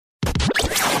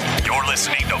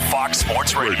listening to Fox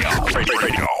Sports Radio.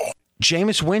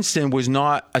 Jameis Winston was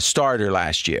not a starter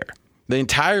last year. The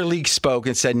entire league spoke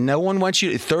and said, no one wants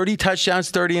you. 30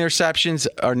 touchdowns, 30 interceptions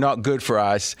are not good for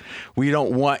us. We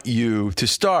don't want you to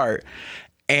start.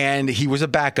 And he was a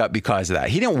backup because of that.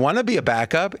 He didn't want to be a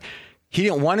backup. He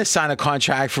didn't want to sign a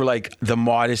contract for like the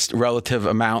modest relative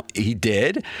amount he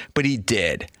did, but he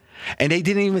did. And they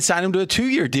didn't even sign him to a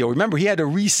 2-year deal. Remember, he had to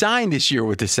re-sign this year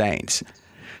with the Saints.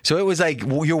 So it was like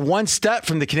you're one step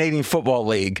from the Canadian Football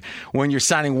League when you're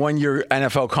signing 1-year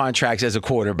NFL contracts as a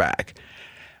quarterback.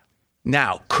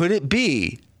 Now, could it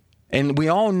be, and we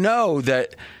all know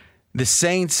that the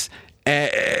Saints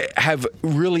have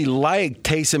really liked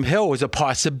Taysom Hill as a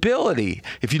possibility.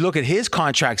 If you look at his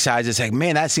contract size, it's like,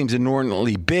 man, that seems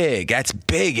inordinately big. That's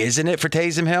big, isn't it, for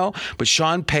Taysom Hill? But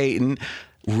Sean Payton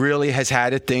really has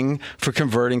had a thing for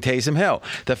converting Taysom Hill.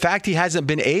 The fact he hasn't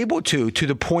been able to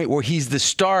the point where he's the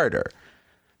starter,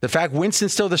 the fact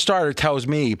Winston's still the starter tells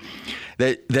me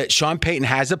that Sean Payton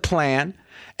has a plan,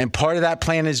 and part of that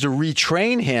plan is to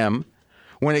retrain him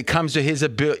when it comes to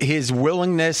his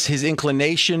willingness, his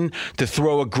inclination to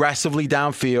throw aggressively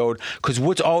downfield. Because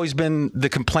what's always been the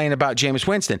complaint about Jameis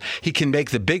Winston, he can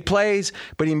make the big plays,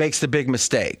 but he makes the big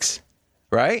mistakes,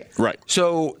 right? Right.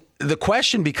 So the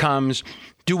question becomes,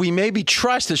 do we maybe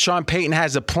trust that Sean Payton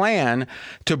has a plan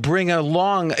to bring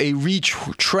along a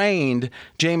retrained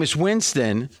Jameis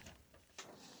Winston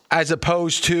as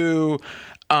opposed to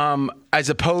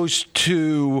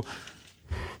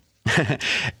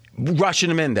rushing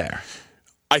him in there?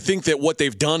 I think that what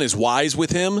they've done is wise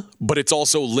with him, but it's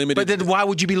also limited. But then why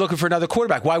would you be looking for another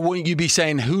quarterback? Why wouldn't you be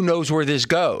saying, who knows where this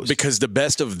goes? Because the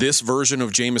best of this version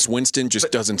of Jameis Winston just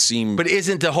doesn't seem... But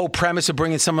isn't the whole premise of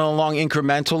bringing someone along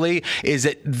incrementally is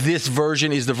that this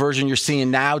version is the version you're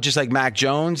seeing now, just like Mac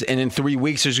Jones, and in 3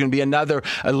 weeks there's going to be another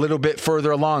a little bit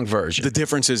further along version? The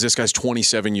difference is this guy's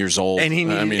 27 years old. And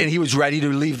he was ready to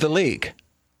leave the league.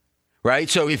 Right?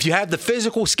 So if you have the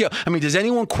physical skill, does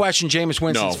anyone question Jameis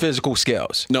Winston's physical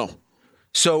skills? No.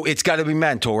 So it's got to be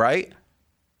mental, right?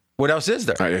 What else is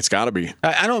there? It's got to be.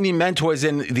 I don't mean mental as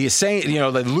in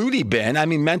the Ludi bin. I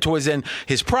mean mental as in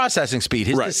his processing speed,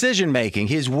 his decision making,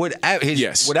 his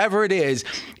whatever it is.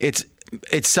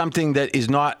 It's something that is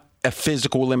not a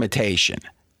physical limitation.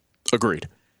 Agreed.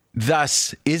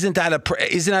 Thus, isn't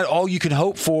that all you can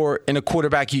hope for in a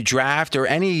quarterback you draft or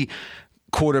any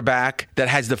quarterback that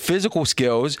has the physical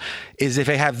skills? Is if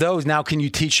they have those, now can you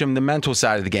teach them the mental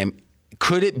side of the game?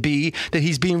 Could it be that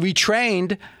he's being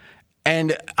retrained?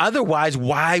 And otherwise,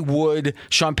 why would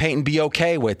Sean Payton be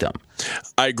okay with them?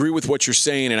 I agree with what you're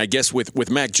saying, and I guess with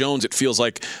Mac Jones, it feels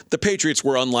like the Patriots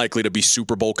were unlikely to be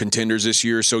Super Bowl contenders this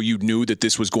year, so you knew that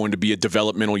this was going to be a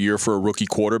developmental year for a rookie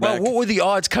quarterback. Well, what were the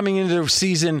odds coming into the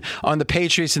season on the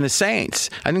Patriots and the Saints?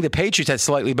 I think the Patriots had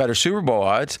slightly better Super Bowl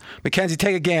odds. Mackenzie,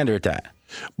 take a gander at that.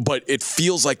 But it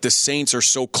feels like the Saints are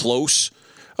so close,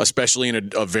 especially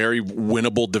in a very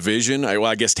winnable division.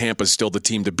 I guess Tampa's still the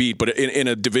team to beat, but in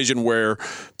a division where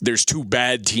there's two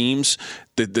bad teams,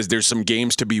 there's some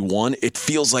games to be won. It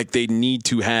feels like they need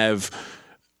to have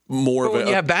more of a... When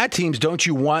you have bad teams, don't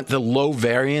you want the low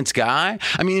variance guy?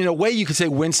 In a way, you could say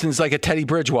Winston's like a Teddy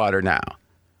Bridgewater now,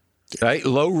 right?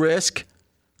 Low risk,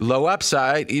 low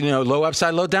upside, low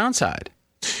upside, low downside.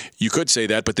 You could say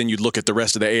that, but then you'd look at the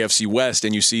rest of the AFC West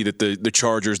and you see that the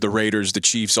Chargers, the Raiders, the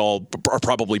Chiefs all are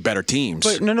probably better teams.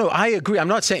 But no, I agree. I'm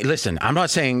not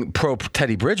saying pro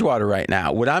Teddy Bridgewater right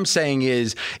now. What I'm saying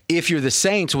is if you're the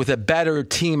Saints with a better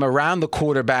team around the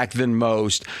quarterback than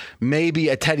most, maybe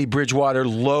a Teddy Bridgewater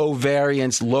low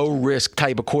variance, low risk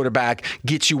type of quarterback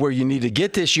gets you where you need to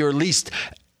get this year, at least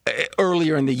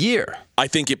earlier in the year. I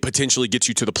think it potentially gets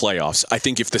you to the playoffs. I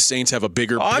think if the Saints have a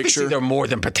bigger obviously picture... they're more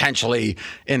than potentially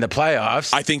in the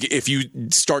playoffs. I think if you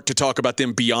start to talk about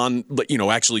them beyond,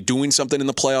 actually doing something in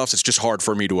the playoffs, it's just hard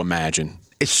for me to imagine.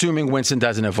 Assuming Winston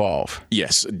doesn't evolve.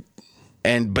 Yes.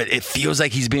 But it feels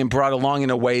like he's being brought along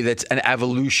in a way that's an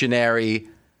evolutionary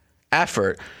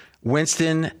effort.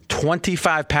 Winston,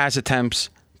 25 pass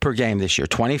attempts per game this year,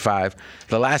 25.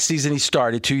 The last season he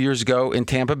started 2 years ago in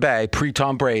Tampa Bay,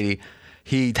 pre-Tom Brady,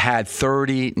 he had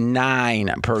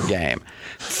 39 per game.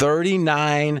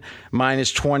 39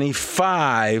 minus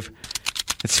 25,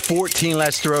 it's 14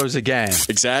 less throws a game.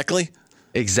 Exactly?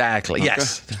 Exactly. Okay.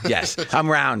 Yes. I'm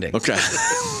rounding. Okay.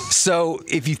 So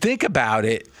if you think about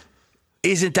it,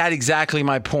 isn't that exactly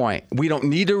my point? We don't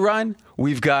need to run.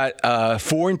 We've got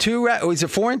 4-2. Is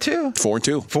it 4-2?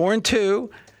 4-2.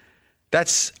 4-2.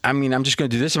 That's, I'm just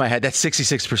going to do this in my head. That's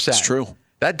 66%. It's true.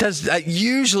 That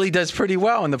usually does pretty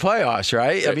well in the playoffs,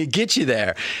 right? Get you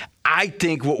there. I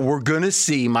think what we're going to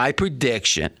see, my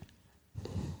prediction,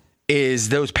 is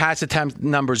those pass attempt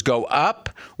numbers go up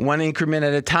one increment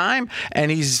at a time,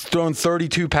 and he's thrown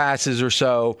 32 passes or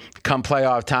so come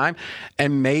playoff time,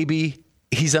 and maybe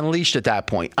he's unleashed at that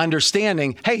point,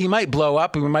 understanding, hey, he might blow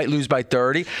up and we might lose by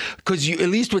 30, because at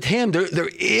least with him, there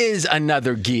is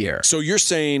another gear. So you're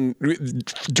saying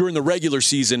during the regular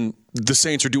season, the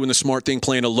Saints are doing the smart thing,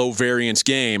 playing a low-variance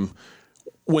game.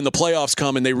 When the playoffs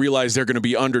come and they realize they're going to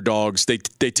be underdogs, they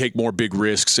take more big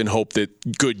risks and hope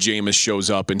that good Jameis shows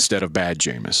up instead of bad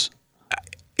Jameis.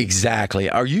 Exactly.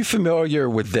 Are you familiar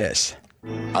with this?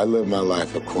 I live my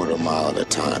life a quarter mile at a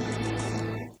time.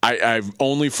 I've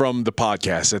only from the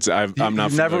podcast. I'm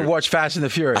not. You've never watched Fast and the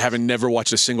Furious? I haven't never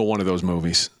watched a single one of those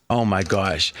movies. Oh my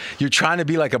gosh. You're trying to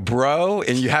be like a bro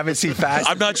and you haven't seen Fast?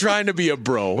 I'm not trying to be a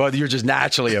bro. Well, you're just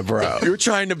naturally a bro. You're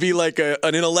trying to be like an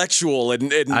intellectual.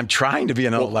 And I'm trying to be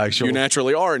an intellectual. You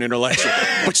naturally are an intellectual.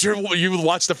 But you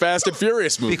watch the Fast and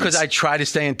Furious movies. Because I try to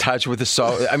stay in touch with the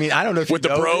soul. I mean, I don't know if with you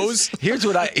the know bros? This. Here's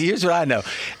what I know.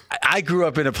 I grew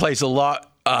up in a place a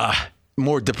lot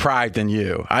more deprived than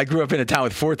you. I grew up in a town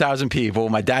with 4,000 people.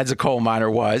 My dad's a coal miner,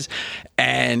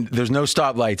 and there's no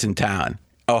stoplights in town.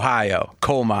 Ohio,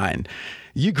 coal mine.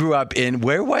 You grew up in,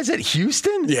 where was it?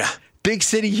 Houston? Yeah. Big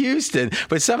city Houston.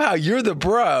 But somehow you're the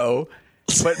bro.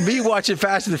 But me watching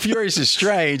Fast and the Furious is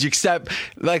strange, except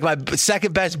like my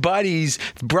second best buddy's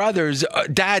brother's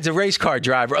dad's a race car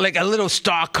driver, like a little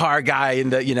stock car guy in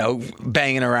the,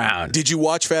 banging around. Did you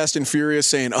watch Fast and Furious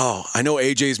saying, oh, I know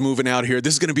AJ's moving out here.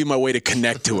 This is going to be my way to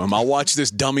connect to him. I'll watch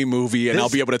this dummy movie and I'll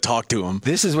be able to talk to him.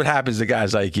 This is what happens to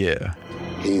guys like you.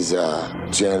 He's a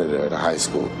janitor at a high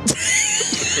school.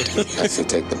 Has to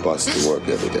take the bus to work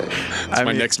every day. That's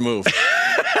my next move.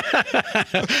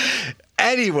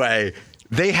 Anyway,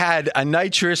 they had a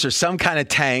nitrous or some kind of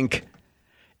tank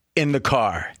in the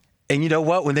car. And you know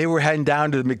what? When they were heading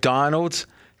down to the McDonald's,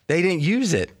 they didn't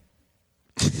use it.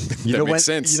 Makes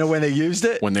sense. You know when they used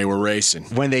it? When they were racing.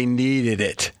 When they needed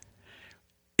it.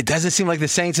 It doesn't seem like the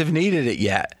Saints have needed it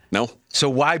yet. No. So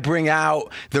why bring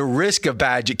out the risk of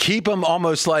Badger? Keep them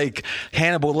almost like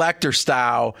Hannibal Lecter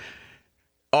style,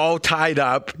 all tied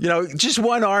up. Just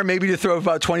one arm maybe to throw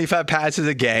about 25 passes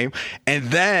a game. And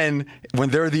then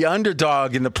when they're the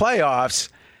underdog in the playoffs,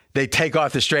 they take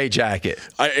off the straitjacket.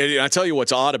 I tell you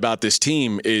what's odd about this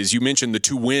team is you mentioned the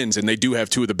 2 wins, and they do have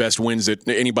 2 of the best wins that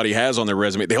anybody has on their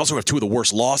resume. They also have 2 of the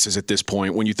worst losses at this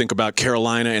point when you think about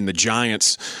Carolina and the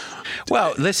Giants.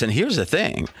 Well, listen, here's the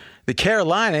thing. The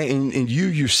Carolina, and you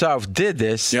yourself did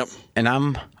this, yep. And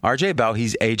I'm RJ Bell,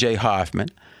 he's AJ Hoffman.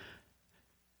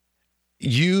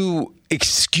 You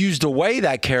excused away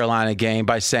that Carolina game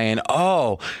by saying,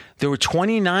 there were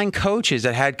 29 coaches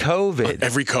that had COVID.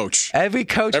 Every coach. Every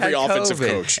offensive COVID.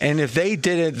 Coach. And if they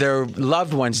didn't, their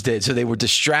loved ones did. So they were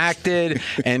distracted.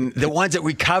 And the ones that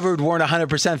recovered weren't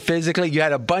 100% physically. You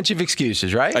had a bunch of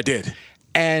excuses, right? I did.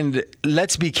 And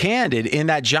let's be candid. In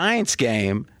that Giants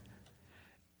game,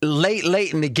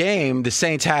 late in the game, the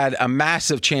Saints had a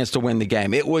massive chance to win the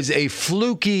game. It was a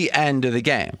fluky end of the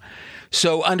game.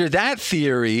 So under that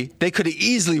theory, they could have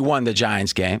easily won the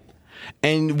Giants game.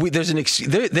 And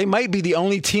they might be the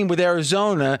only team with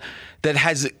Arizona that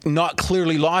has not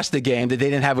clearly lost the game that they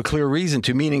didn't have a clear reason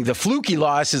to, meaning the fluky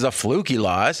loss is a fluky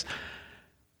loss.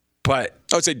 But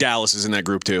I would say Dallas is in that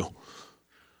group too.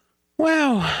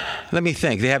 Well, let me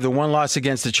think. They have the one loss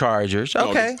against the Chargers.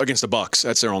 Okay. No, against the Bucs.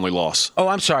 That's their only loss. Oh,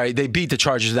 I'm sorry. They beat the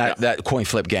Chargers in that coin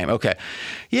flip game. Okay.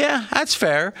 Yeah, that's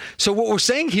fair. So what we're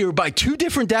saying here by 2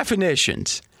 different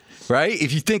definitions, right?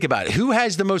 If you think about it, who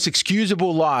has the most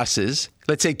excusable losses?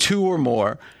 Let's say 2 or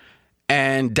more.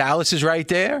 And Dallas is right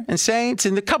there, and Saints,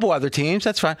 and a couple other teams.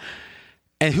 That's fine.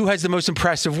 And who has the most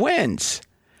impressive wins?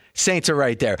 Saints are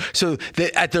right there. So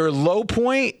at their low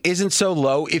point isn't so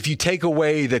low if you take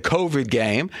away the COVID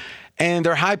game, and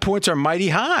their high points are mighty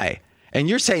high. And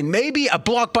you're saying maybe a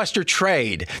blockbuster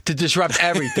trade to disrupt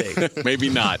everything. Maybe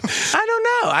not. I don't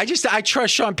know. I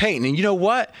trust Sean Payton. And you know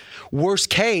what? Worst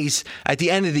case, at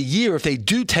the end of the year, if they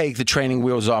do take the training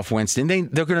wheels off Winston,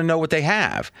 they're going to know what they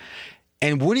have.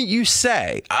 And wouldn't you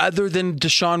say, other than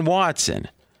Deshaun Watson,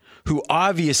 who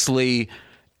obviously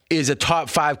is a top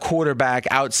 5 quarterback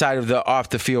outside of the off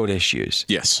the field issues.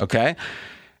 Yes. Okay.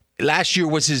 Last year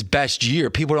was his best year.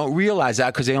 People don't realize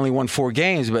that because they only won 4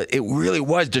 games, but it really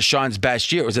was Deshaun's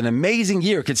best year. It was an amazing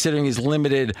year considering his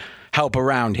limited help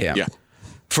around him. Yeah.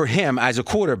 For him as a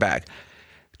quarterback.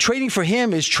 Trading for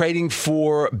him is trading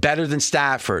for better than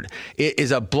Stafford. It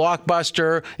is a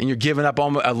blockbuster, and you're giving up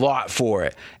a lot for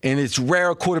it. And it's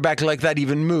rare a quarterback like that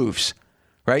even moves.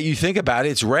 Right? You think about it,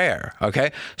 it's rare,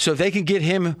 okay? So if they can get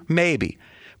him, maybe.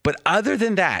 But other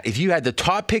than that, if you had the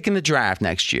top pick in the draft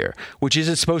next year, which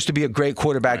isn't supposed to be a great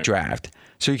quarterback draft,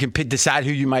 so you can decide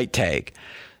who you might take.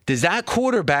 Does that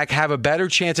quarterback have a better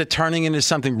chance of turning into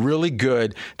something really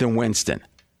good than Winston?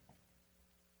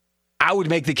 I would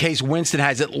make the case Winston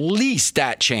has at least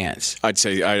that chance. I'd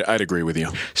say I'd agree with you.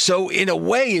 So in a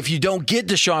way, if you don't get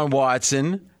Deshaun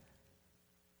Watson,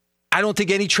 I don't think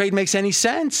any trade makes any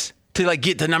sense to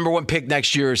get the number 1 pick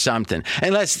next year or something.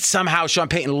 Unless somehow Sean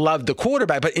Payton loved the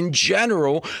quarterback. But in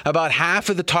general, about half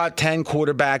of the top 10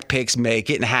 quarterback picks make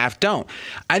it and half don't.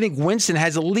 I think Winston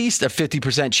has at least a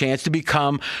 50% chance to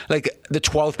become the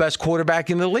 12th best quarterback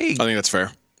in the league. I think that's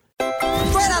fair.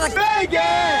 Straight out of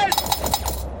Vegas!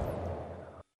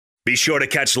 Be sure to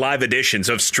catch live editions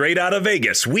of Straight Outta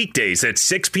Vegas weekdays at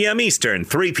 6 p.m. Eastern,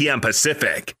 3 p.m.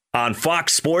 Pacific on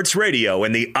Fox Sports Radio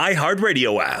and the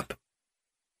iHeartRadio app.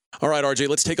 All right, RJ,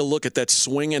 let's take a look at that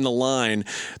swing in the line.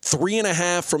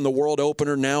 3.5 from the world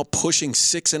opener, now pushing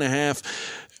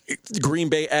 6.5. Green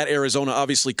Bay at Arizona,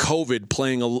 obviously COVID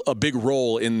playing a big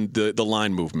role in the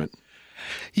line movement.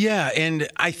 Yeah, and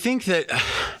I think that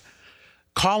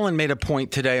Colin made a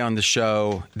point today on the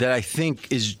show that I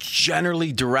think is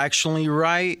generally directionally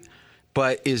right,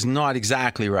 but is not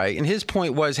exactly right. And his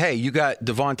point was, hey, you got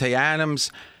Devontae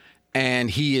Adams, and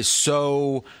he is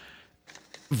so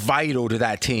vital to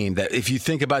that team that if you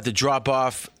think about the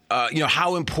drop-off,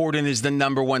 how important is the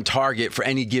number 1 target for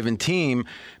any given team,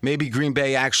 maybe Green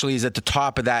Bay actually is at the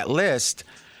top of that list,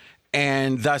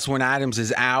 and thus when Adams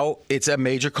is out, it's a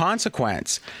major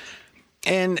consequence.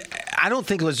 And I don't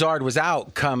think Lazard was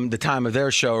out come the time of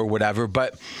their show or whatever,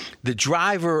 but the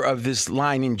driver of this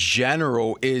line in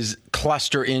general is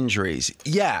cluster injuries.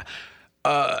 Yeah.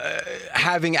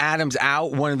 Having Adams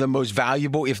out, one of the most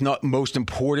valuable, if not most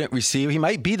important receiver. He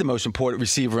might be the most important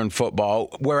receiver in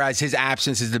football, whereas his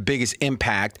absence is the biggest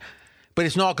impact. But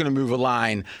it's not going to move a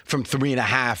line from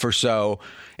 3.5 or so.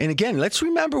 And again, let's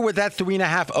remember with that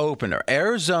 3.5 opener.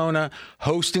 Arizona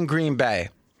hosting Green Bay.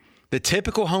 The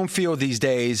typical home field these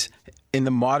days in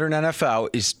the modern NFL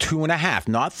is 2.5,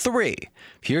 not 3.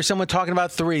 If you hear someone talking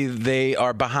about 3, they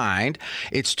are behind.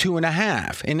 It's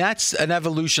 2.5. And that's an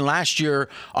evolution. Last year,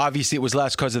 obviously, it was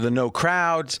less because of the no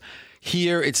crowds.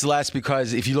 Here, it's less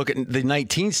because if you look at the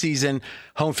 19 season,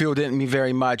 home field didn't mean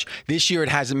very much. This year, it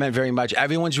hasn't meant very much.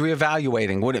 Everyone's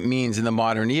reevaluating what it means in the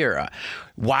modern era.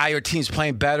 Why are teams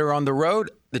playing better on the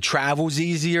road? The travel's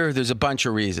easier. There's a bunch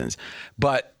of reasons.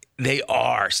 But they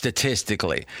are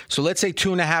statistically. So let's say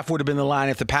 2.5 would have been the line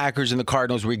if the Packers and the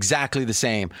Cardinals were exactly the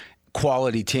same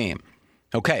quality team.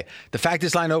 Okay, the fact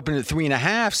this line opened at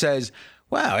 3.5 says,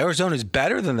 wow, Arizona's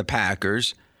better than the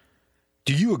Packers.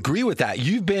 Do you agree with that?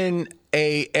 You've been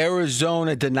a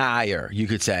Arizona denier, you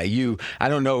could say. I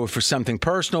don't know if for something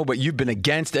personal, but you've been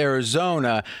against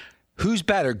Arizona. Who's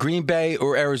better, Green Bay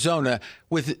or Arizona,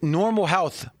 with normal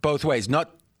health both ways,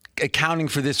 not accounting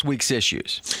for this week's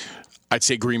issues? I'd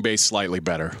say Green Bay's slightly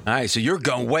better. All right, so you're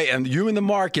going way, and you and the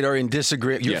market are in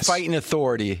disagreement. You're fighting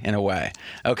authority in a way.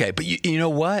 Okay, but you know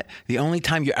what? The only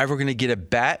time you're ever going to get a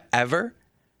bet ever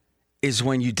is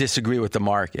when you disagree with the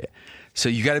market. So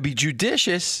you got to be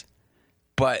judicious,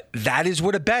 but that is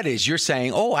what a bet is. You're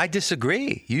saying, oh, I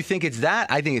disagree. You think it's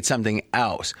that? I think it's something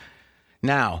else.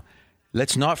 Now,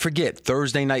 let's not forget,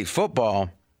 Thursday night football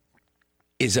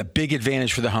is a big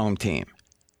advantage for the home team.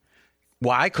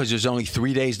 Why? Because there's only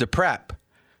 3 days to prep.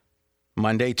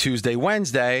 Monday, Tuesday,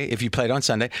 Wednesday, if you played on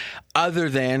Sunday, other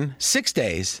than 6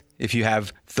 days if you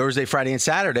have Thursday, Friday, and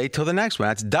Saturday till the next one.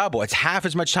 That's double. It's half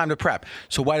as much time to prep.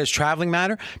 So why does traveling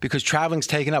matter? Because traveling's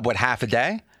taking up, half a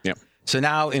day? Yep. So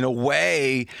now, in a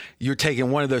way, you're taking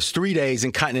one of those 3 days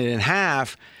and cutting it in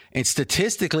half, and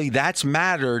statistically, that's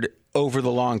mattered over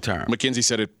the long term. McKenzie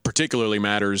said it particularly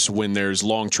matters when there's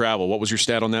long travel. What was your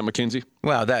stat on that, McKenzie?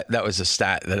 Well, that was a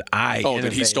stat that I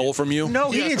that he stole from you?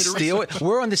 No, he didn't steal it.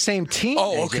 We're on the same team.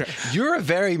 Oh, okay. You're a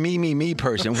very me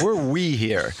person. We're we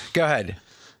here. Go ahead.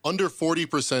 Under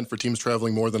 40% for teams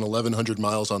traveling more than 1,100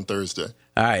 miles on Thursday.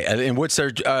 All right. And what's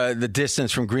the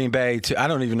distance from Green Bay to, I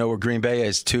don't even know where Green Bay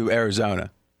is, to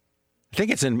Arizona? I think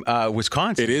it's in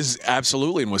Wisconsin. It is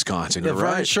absolutely in Wisconsin. You're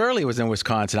right. Shirley was in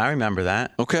Wisconsin. I remember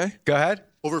that. Okay. Go ahead.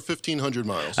 Over 1,500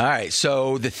 miles. All right.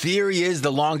 So the theory is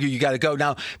the longer you got to go.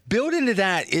 Now, built into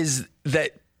that is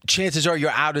that chances are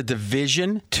you're out of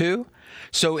division too.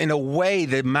 So in a way,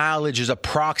 the mileage is a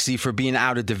proxy for being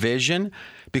out of division,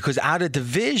 because out of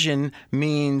division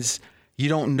means you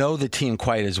don't know the team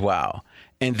quite as well.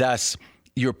 And thus,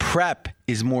 your prep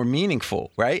is more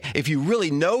meaningful, right? If you really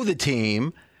know the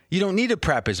team, you don't need to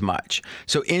prep as much.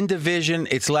 So in division,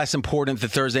 it's less important, the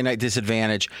Thursday night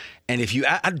disadvantage. And if you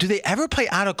do they ever play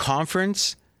out of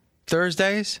conference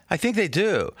Thursdays? I think they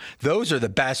do. Those are the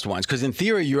best ones because in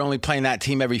theory, you're only playing that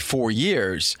team every 4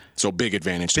 years. So big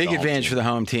advantage. Big advantage for the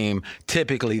home team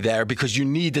typically there because you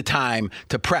need the time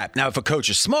to prep. Now, if a coach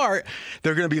is smart,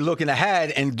 they're going to be looking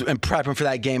ahead and prepping for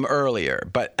that game earlier.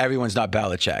 But everyone's not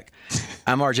Belichick.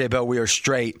 I'm RJ Bell. We are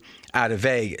straight out of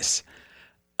Vegas.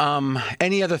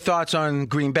 Any other thoughts on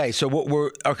Green Bay?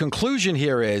 So our conclusion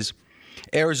here is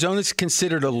Arizona's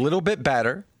considered a little bit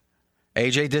better.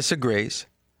 AJ disagrees.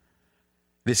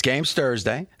 This game's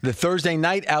Thursday. The Thursday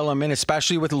night element,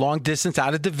 especially with long distance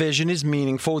out of division, is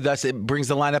meaningful. Thus, it brings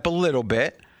the lineup a little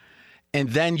bit. And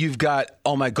then you've got,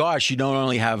 oh my gosh, you don't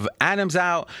only have Adams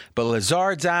out, but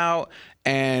Lazard's out.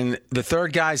 And the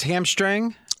third guy's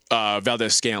hamstring.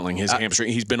 Valdez-Scantling, his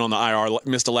hamstring. He's been on the IR,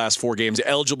 missed the last 4 games.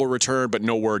 Eligible return, but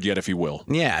no word yet if he will.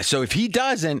 Yeah, so if he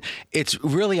doesn't, it's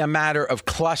really a matter of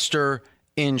cluster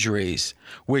injuries,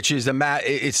 which is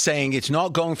it's saying it's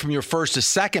not going from your first to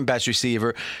second best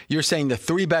receiver. You're saying the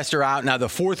 3 best are out. Now the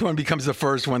 4th one becomes the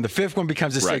 1st one. The 5th one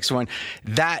becomes the 6th one.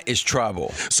 That is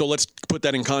trouble. So let's put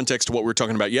that in context to what we were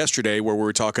talking about yesterday, where we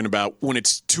were talking about when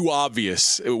it's too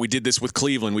obvious. We did this with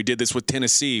Cleveland. We did this with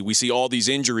Tennessee. We see all these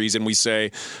injuries and we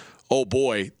say, oh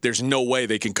boy, there's no way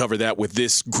they can cover that with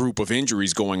this group of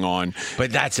injuries going on.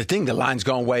 But that's the thing. The line's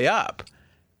going way up.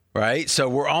 Right? So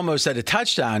we're almost at a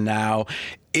touchdown now.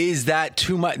 Is that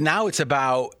too much? Now it's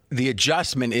about the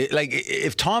adjustment. Like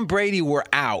if Tom Brady were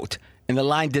out and the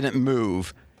line didn't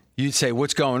move, you'd say,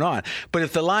 what's going on? But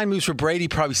if the line moves for Brady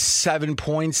probably 7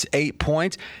 points, 8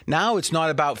 points, now it's not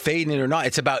about fading it or not.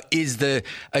 It's about, is the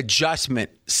adjustment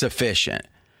sufficient?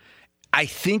 I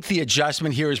think the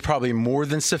adjustment here is probably more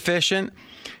than sufficient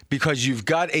because you've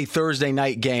got a Thursday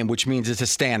night game, which means it's a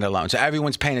standalone. So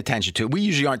everyone's paying attention to it. We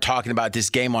usually aren't talking about this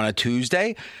game on a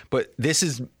Tuesday, but this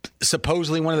is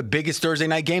supposedly one of the biggest Thursday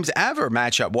night games ever,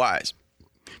 matchup-wise.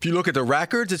 If you look at the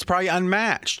records, it's probably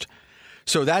unmatched.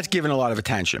 So that's given a lot of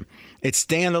attention. It's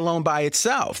standalone by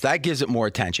itself. That gives it more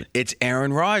attention. It's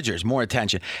Aaron Rodgers, more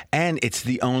attention. And it's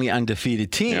the only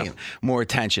undefeated team, more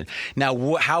attention. Now,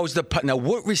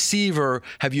 what receiver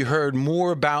have you heard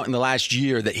more about in the last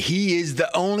year that he is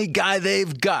the only guy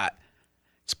they've got?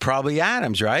 It's probably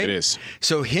Adams, right? It is.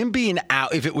 So him being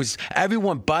out, if it was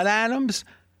everyone but Adams,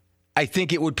 I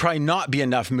think it would probably not be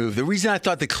enough move. The reason I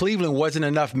thought the Cleveland wasn't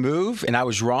enough move, and I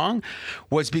was wrong,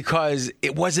 was because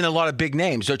it wasn't a lot of big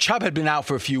names. So Chubb had been out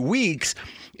for a few weeks.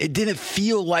 It didn't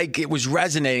feel like it was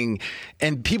resonating.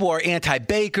 And people are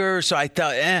anti-Baker, so I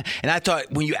thought, And I thought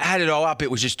when you add it all up,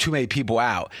 it was just too many people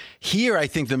out. Here, I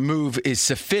think the move is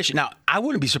sufficient. Now, I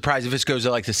wouldn't be surprised if this goes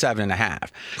to like the 7.5.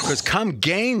 Because come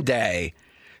game day,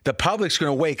 the public's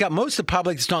going to wake up. Most of the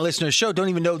public that's not listening to the show don't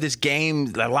even know this game,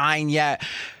 the line yet.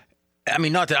 I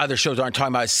mean, not that other shows aren't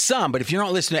talking about some, but if you're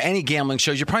not listening to any gambling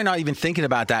shows, you're probably not even thinking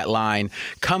about that line.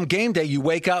 Come game day, you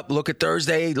wake up, look at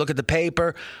Thursday, look at the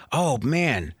paper. Oh,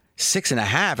 man,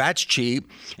 6.5, that's cheap.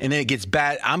 And then it gets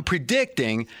bad. I'm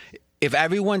predicting if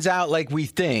everyone's out like we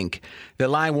think, the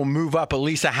line will move up at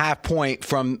least a half point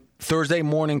from Thursday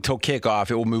morning till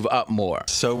kickoff. It will move up more.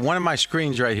 So one of my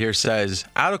screens right here says,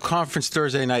 out of conference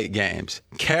Thursday night games,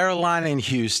 Carolina and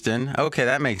Houston. Okay,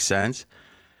 that makes sense.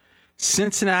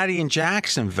 Cincinnati and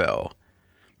Jacksonville.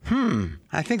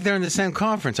 I think they're in the same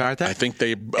conference, aren't they? I think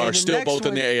they are still both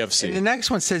in the AFC. And the next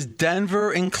one says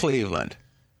Denver and Cleveland.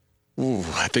 Ooh,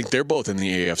 I think they're both in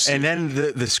the AFC. And then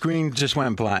the screen just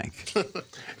went blank.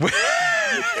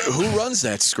 Who runs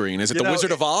that screen? Is it the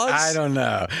Wizard of Oz? I don't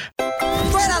know.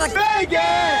 Straight out of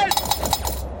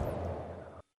Vegas!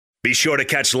 Be sure to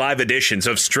catch live editions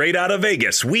of Straight Outta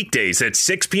Vegas weekdays at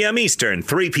 6 p.m. Eastern,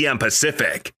 3 p.m.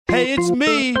 Pacific. Hey, it's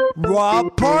me,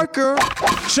 Rob Parker.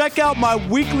 Check out my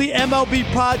weekly MLB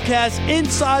podcast,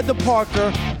 Inside the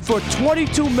Parker, for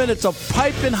 22 minutes of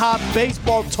piping hot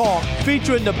baseball talk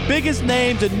featuring the biggest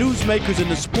names and newsmakers in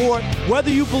the sport. Whether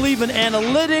you believe in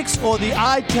analytics or the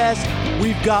eye test,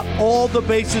 we've got all the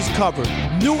bases covered.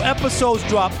 New episodes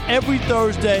drop every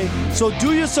Thursday, so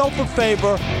do yourself a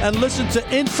favor and listen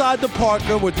to Inside the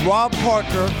Parker with Rob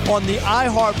Parker on the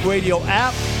iHeartRadio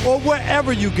app or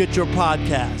wherever you get your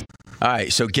podcast. All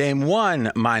right, so game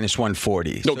one, minus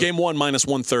 140. No, game one, minus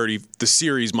 130. The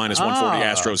series, minus 140.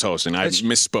 Astros hosting. I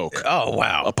misspoke. Oh,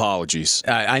 wow. Apologies.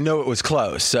 I know it was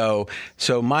close. So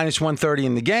minus 130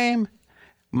 in the game,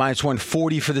 minus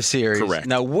 140 for the series. Correct.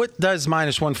 Now, what does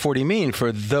minus 140 mean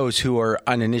for those who are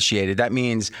uninitiated? That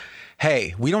means,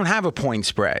 hey, we don't have a point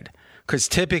spread. Because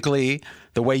typically,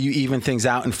 the way you even things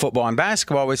out in football and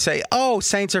basketball would say, oh,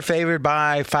 Saints are favored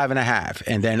by 5.5.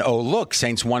 And then, oh, look,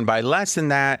 Saints won by less than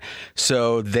that,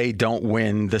 so they don't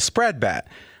win the spread bet.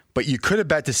 But you could have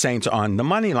bet the Saints on the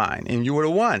money line, and you would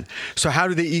have won. So how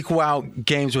do they equal out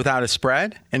games without a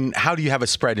spread? And how do you have a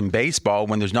spread in baseball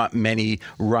when there's not many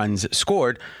runs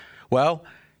scored? Well,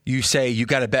 you say you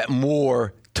got to bet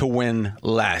more to win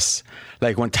less.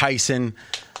 Like when Tyson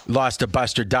lost to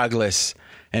Buster Douglas,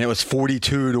 and it was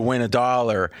 42 to win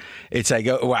 $1. It's like,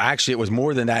 well, actually, it was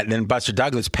more than that. And then Buster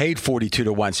Douglas paid 42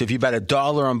 to 1. So if you bet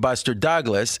 $1 on Buster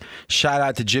Douglas, shout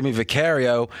out to Jimmy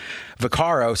Vaccaro,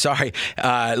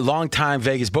 longtime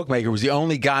Vegas bookmaker, was the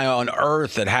only guy on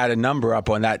earth that had a number up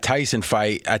on that Tyson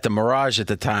fight at the Mirage at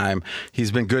the time.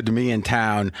 He's been good to me in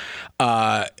town.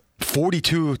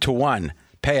 42 to 1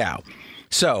 payout.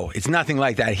 So it's nothing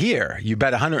like that here. You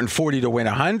bet 140 to win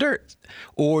 100,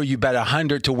 or you bet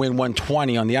 100 to win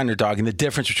 120 on the underdog. And the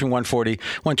difference between 140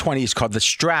 120 is called the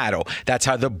straddle. That's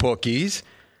how the bookies,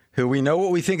 who we know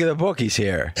what we think of the bookies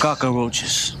here.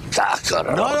 Cockroaches.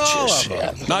 Not all of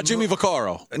them. Not Jimmy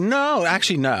Vaccaro. No,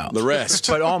 actually, no. The rest.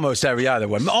 But almost every other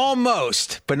one.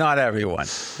 Almost, but not everyone.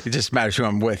 It just matters who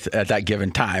I'm with at that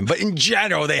given time. But in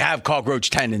general, they have cockroach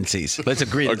tendencies. Let's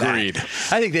agree to that. Agreed.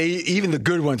 I think even the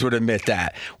good ones would admit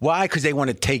that. Why? Because they want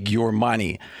to take your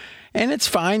money. And it's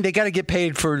fine. They got to get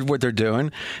paid for what they're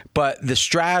doing. But the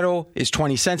straddle is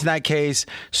 20 cents in that case,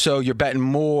 so you're betting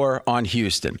more on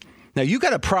Houston. Now, you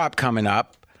got a prop coming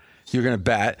up you're going to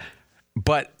bet.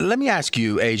 But let me ask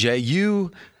you,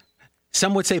 AJ,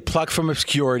 some would say pluck from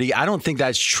obscurity. I don't think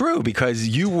that's true because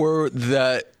you were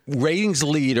the ratings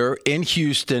leader in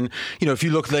Houston. You know, if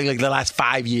you look like the last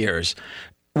 5 years,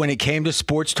 when it came to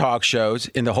sports talk shows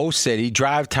in the whole city,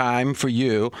 drive time for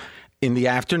you in the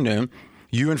afternoon,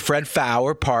 you and Fred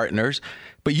Fowler, partners.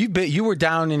 But you were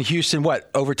down in Houston,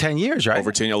 over 10 years, right?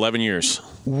 Over 11 years.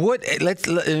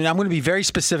 And I'm going to be very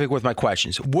specific with my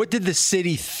questions. What did the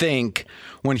city think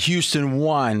when Houston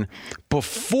won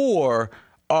before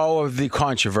all of the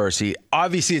controversy?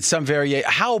 Obviously, it's some variation.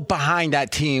 How behind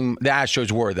that team the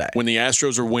Astros were they? When the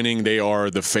Astros are winning, they are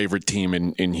the favorite team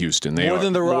in Houston. They more are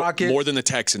than the Rockets? More than the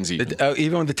Texans even.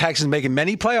 Even with the Texans making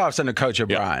many playoffs under Coach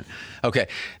O'Brien. Yep. Okay.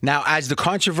 Now, as the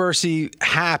controversy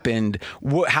happened,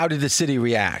 how did the city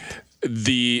react?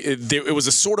 It was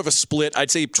a sort of a split.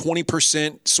 I'd say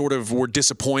 20% sort of were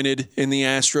disappointed in the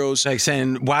Astros. Like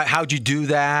saying, how'd you do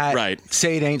that? Right.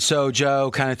 Say it ain't so, Joe,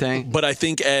 kind of thing. But I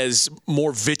think as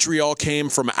more vitriol came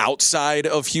from outside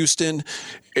of Houston,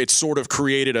 it sort of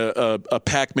created a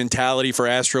pack mentality for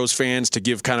Astros fans to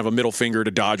give kind of a middle finger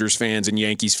to Dodgers fans and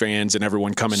Yankees fans and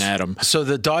everyone coming at them. So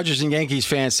the Dodgers and Yankees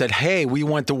fans said, hey, we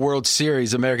want the World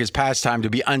Series, America's pastime, to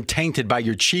be untainted by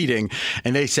your cheating.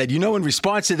 And they said, in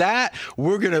response to that,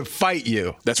 we're going to fight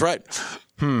you. That's right.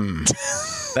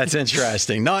 That's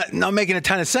interesting. Not making a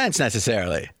ton of sense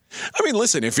necessarily. I mean,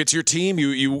 listen, if it's your team,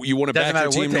 you want to back your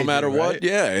team no matter what. Right?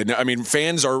 Yeah. And I mean,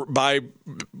 fans are by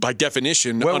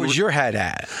definition. Where was your head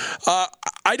at?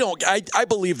 I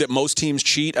believe that most teams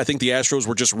cheat. I think the Astros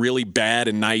were just really bad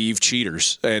and naive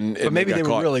cheaters. But maybe they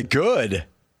were really good.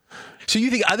 So you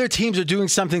think other teams are doing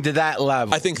something to that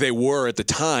level? I think they were at the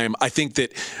time. I think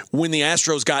that when the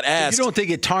Astros got asked. You don't think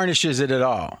it tarnishes it at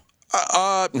all?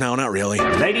 No, not really.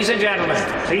 Ladies and gentlemen,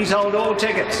 please hold all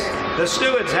tickets. The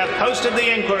stewards have posted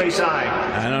the inquiry sign.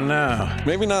 I don't know.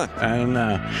 Maybe not. I don't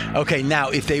know. Okay,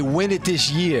 now, if they win it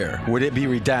this year, would it be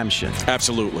redemption?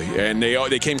 Absolutely. And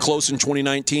they came close in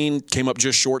 2019, came up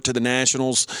just short to the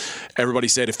Nationals. Everybody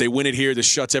said if they win it here, this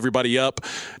shuts everybody up.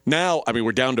 Now, I mean,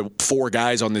 we're down to 4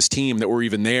 guys on this team that were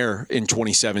even there in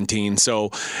 2017.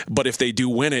 So, but if they do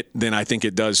win it, then I think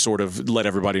it does sort of let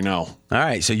everybody know. All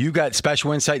right, so you got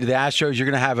special insight to the Astros. You're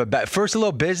going to have a bet. First a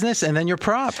little business and then your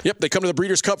prop. Yep, they come to the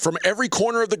Breeders' Cup from every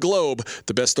corner of the globe.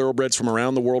 The best thoroughbreds from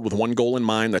around the world with one goal in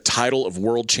mind, the title of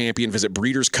world champion. Visit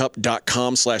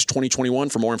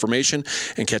breederscup.com/2021 for more information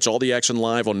and catch all the action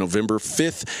live on November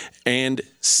 5th and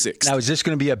 6th. Now, is this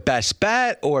going to be a best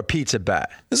bet or a pizza bet?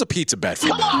 This is a pizza bet.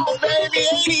 Come on, baby,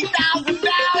 $80,000.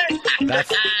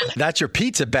 That's your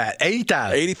pizza bet,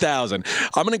 $80,000. $80,000.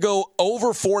 I'm going to go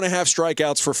over 4.5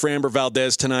 strikeouts for Framber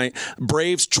Valdez tonight.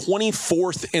 Braves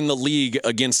 24th in the league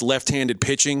against left-handed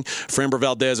pitching. Framber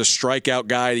Valdez, a strikeout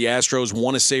guy. The Astros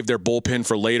want to save their bullpen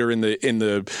for later in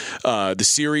the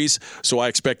series, so I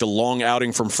expect a long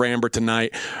outing from Framber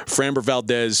tonight. Framber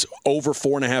Valdez over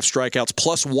 4.5 strikeouts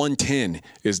plus 110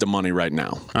 is the money right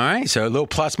now. All right, so a little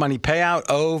plus money payout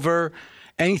over.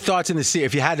 Any thoughts in the series?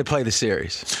 If you had to play the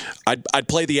series, I'd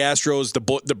play the Astros.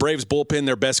 The Braves bullpen,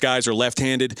 their best guys are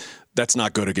left-handed. That's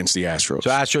not good against the Astros.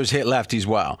 So Astros hit lefties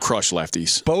well. Crush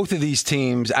lefties. Both of these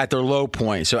teams at their low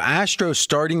point. So Astros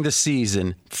starting the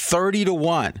season 30-1.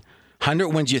 100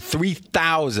 wins you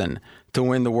 3,000 to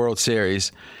win the World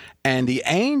Series. And the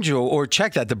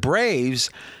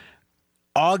Braves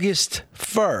August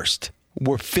 1st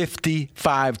were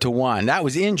 55-1. That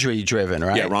was injury driven,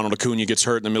 right? Yeah, Ronald Acuna gets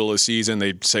hurt in the middle of the season.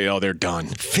 They say, oh, they're done.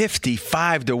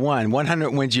 55-1. 100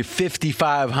 wins you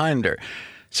 5,500.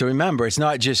 So remember, it's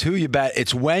not just who you bet,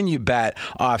 it's when you bet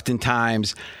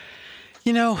oftentimes.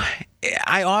 You know,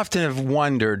 I often have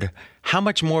wondered how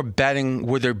much more betting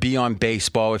would there be on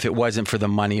baseball if it wasn't for the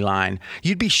money line?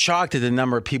 You'd be shocked at the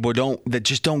number of people that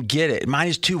just don't get it.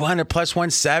 Minus 200, plus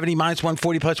 170, minus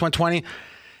 140, plus 120.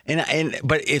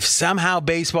 But if somehow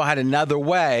baseball had another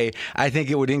way, I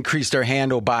think it would increase their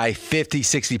handle by 50,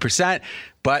 60%.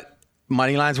 But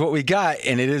money line's what we got,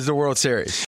 and it is the World Series.